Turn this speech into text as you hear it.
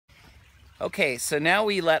Okay, so now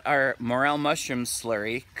we let our morel mushroom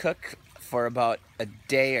slurry cook for about a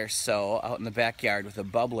day or so out in the backyard with a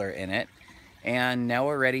bubbler in it. And now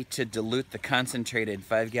we're ready to dilute the concentrated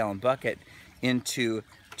 5-gallon bucket into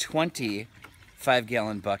 20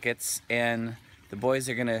 5-gallon buckets, and the boys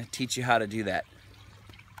are gonna teach you how to do that.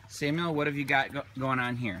 Samuel, what have you got going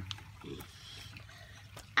on here?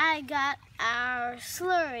 I got our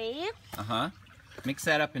slurry. Mix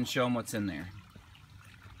that up and show them what's in there.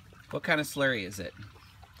 What kind of slurry is it?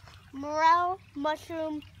 Morel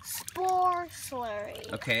mushroom spore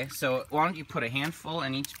slurry. Okay, so why don't you put a handful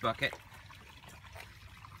in each bucket.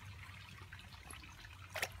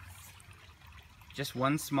 Just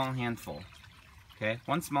one small handful. Okay,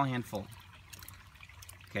 one small handful.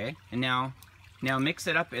 Okay, and now mix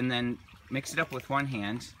it up, and then mix it up with one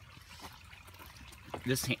hand.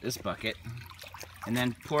 This bucket, and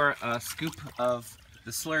then pour a scoop of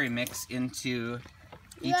the slurry mix into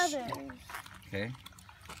each. Okay,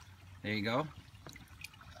 there you go.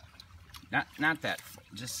 Not that,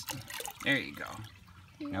 just there you go.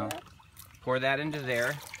 Now pour that into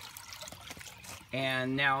there,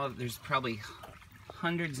 and now there's probably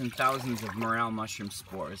hundreds and thousands of morel mushroom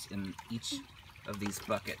spores in each of these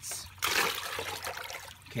buckets.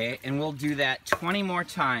 Okay, and we'll do that 20 more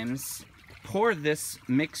times. Pour this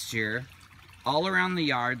mixture all around the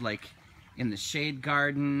yard, like in the shade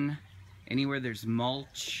garden, anywhere there's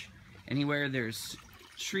mulch, anywhere there's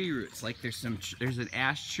tree roots, like there's an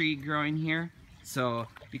ash tree growing here, so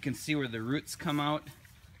you can see where the roots come out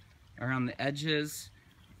around the edges.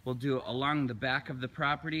 We'll do it along the back of the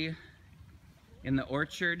property, in the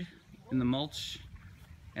orchard, in the mulch,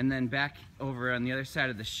 and then back over on the other side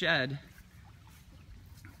of the shed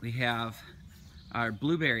we have our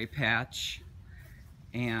blueberry patch,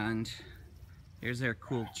 and here's our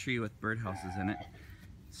cool tree with birdhouses in it.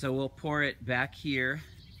 So we'll pour it back here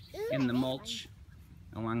in the mulch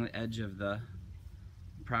along the edge of the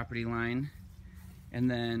property line,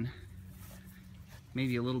 and then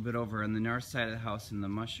maybe a little bit over on the north side of the house in the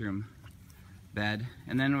mushroom bed.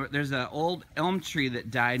 And then there's an old elm tree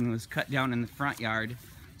that died and was cut down in the front yard,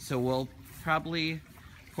 so we'll probably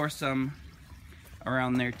pour some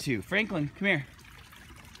around there too. Franklin, come here.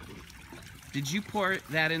 Did you pour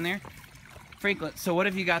that in there? Franklin, so what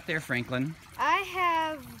have you got there, Franklin? I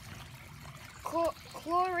have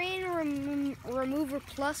chlorine remover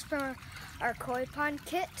plus from our koi pond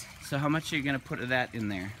kit. So how much are you going to put of that in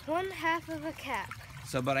there? 1/2 of a cap.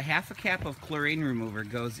 So about a 1/2 cap of chlorine remover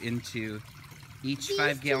goes into each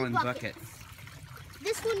 5-gallon bucket.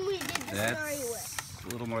 This one we did the slurry with. That's a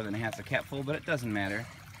little more than a 1/2 cap full, but it doesn't matter.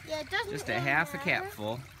 Yeah, it doesn't. Just a 1/2 cap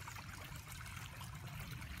full.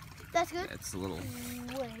 That's good. That's a little.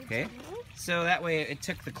 Okay. So that way it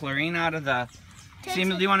took the chlorine out of the.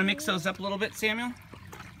 Samuel, do you want to mix those up a little bit, Samuel?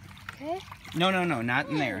 Okay. No, not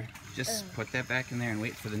in there. Just put that back in there and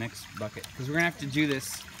wait for the next bucket, because we're gonna have to do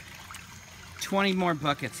this 20 more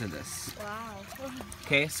buckets of this. Wow.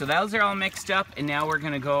 Okay, so those are all mixed up, and now we're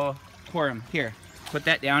gonna go pour them. Here, put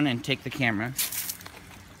that down and take the camera.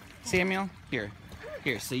 Samuel, here.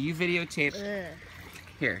 So you videotape.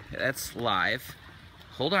 Here, that's live.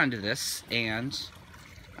 Hold on to this, and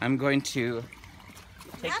I'm going to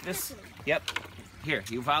take this. Yep. Here,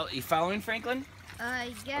 you following, Franklin?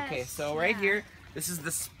 Yes. Okay, so right here, this is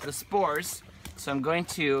the spores. So I'm going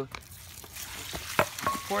to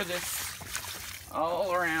pour this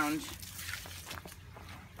all around.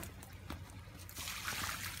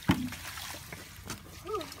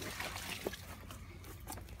 Ooh.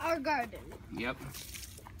 Our garden. Yep.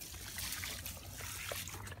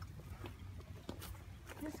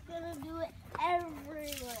 Just gonna do it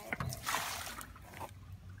everywhere.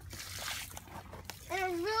 And a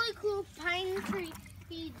really cool pine tree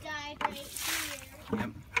died right here.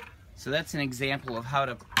 Yep. So that's an example of how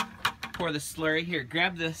to pour the slurry. Here,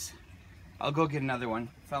 grab this. I'll go get another one.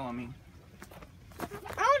 Follow me. I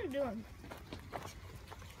want to do one.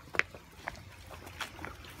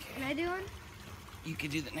 Can I do one? You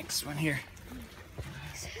could do the next one here.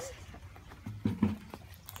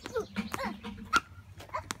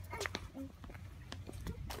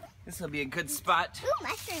 This will be a good spot. Ooh,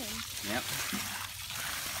 mushrooms. Yep.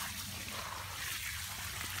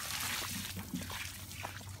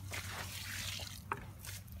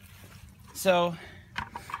 So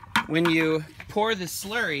when you pour the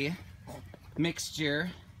slurry mixture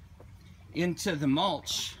into the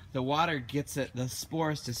mulch, the water gets the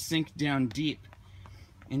spores to sink down deep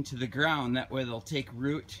into the ground. That way they'll take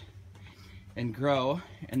root and grow,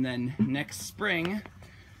 and then next spring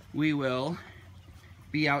we will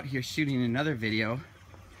be out here shooting another video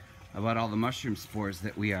about all the mushroom spores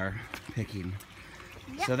that we are picking.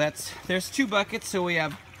 Yep. So there's 2 buckets, so we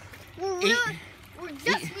have we're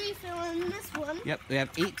just refilling this one. Yep, we have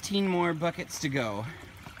 18 more buckets to go.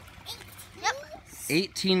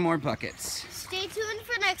 18 more buckets. Stay tuned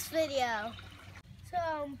for next video. So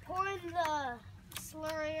I'm pouring the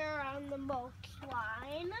slurry around the mulch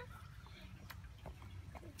line.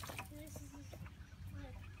 This is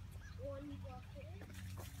like 1 bucket.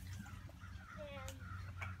 And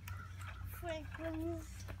Franklin's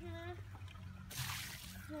gonna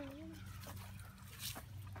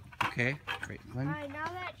Okay, Franklin. Alright, now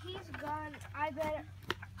that he's gone,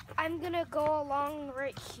 I'm gonna go along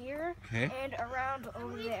right here and around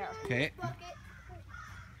over there. Okay.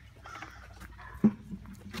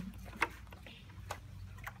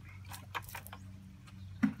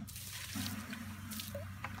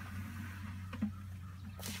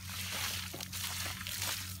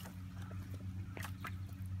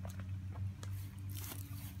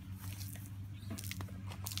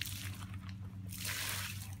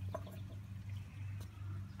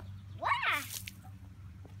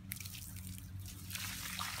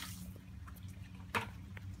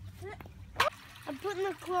 I'm putting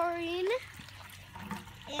the chlorine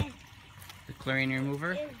in. The chlorine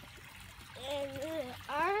remover? In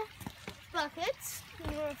our buckets.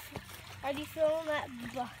 We're already filling that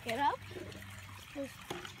bucket up. Just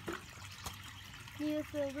need to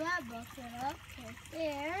fill that bucket up right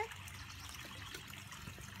there.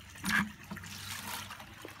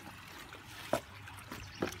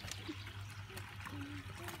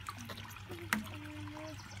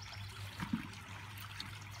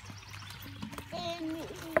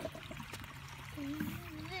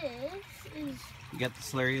 You got the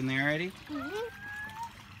slurry in there already?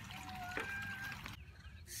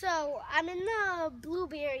 So I'm in the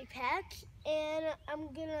blueberry patch and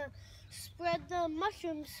I'm gonna spread the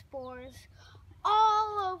mushroom spores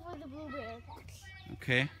all over the blueberry patch.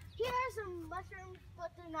 Okay. Here are some mushrooms,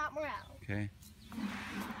 but they're not morel. Okay.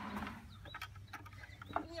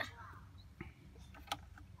 Yeah.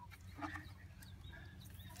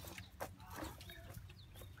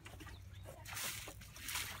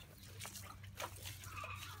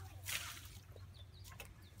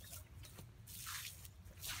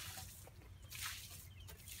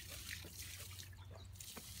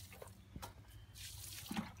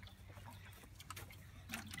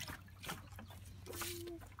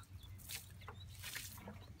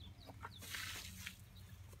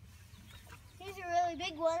 Here's a really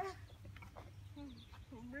big one.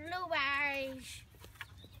 Blueberries.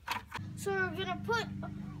 So we're gonna put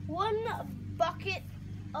 1 bucket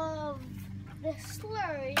of the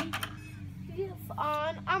slurry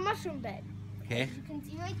on our mushroom bed. Okay. As you can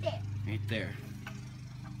see right there. Right there.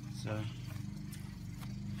 So.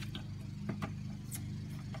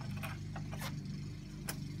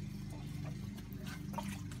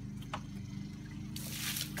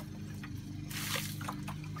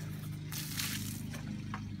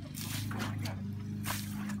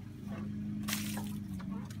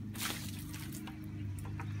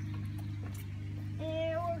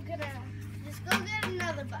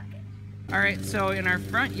 All right, so in our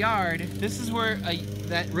front yard, this is where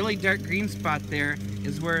that really dark green spot there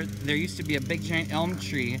is where there used to be a big giant elm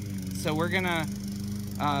tree. So we're gonna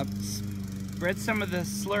spread some of the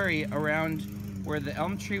slurry around where the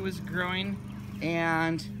elm tree was growing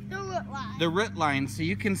and the root line. So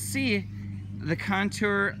you can see the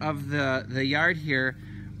contour of the yard here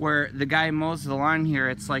where the guy mows the lawn here.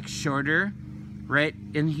 It's like shorter right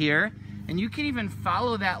in here. And you can even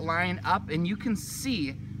follow that line up and you can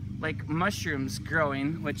see like mushrooms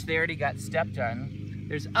growing, which they already got stepped on.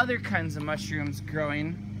 There's other kinds of mushrooms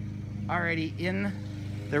growing already in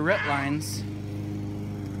the root lines.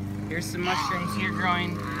 Here's some mushrooms here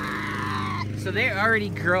growing. So they already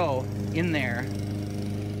grow in there.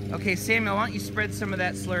 Okay, Samuel, why don't you spread some of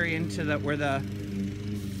that slurry into where the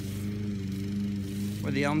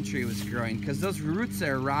elm tree was growing, because those roots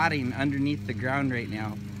are rotting underneath the ground right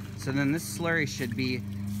now. So then this slurry should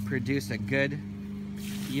produce a good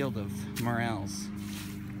yield of morels.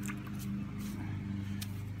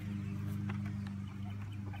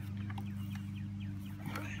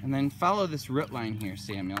 And then follow this root line here,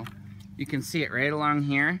 Samuel. You can see it right along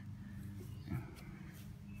here.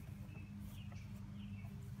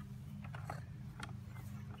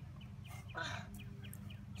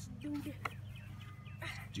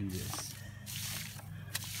 Do this.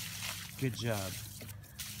 Good job.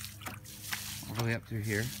 All the way up through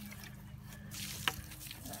here.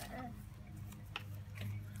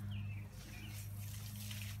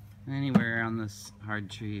 Anywhere on this hard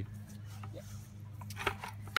tree.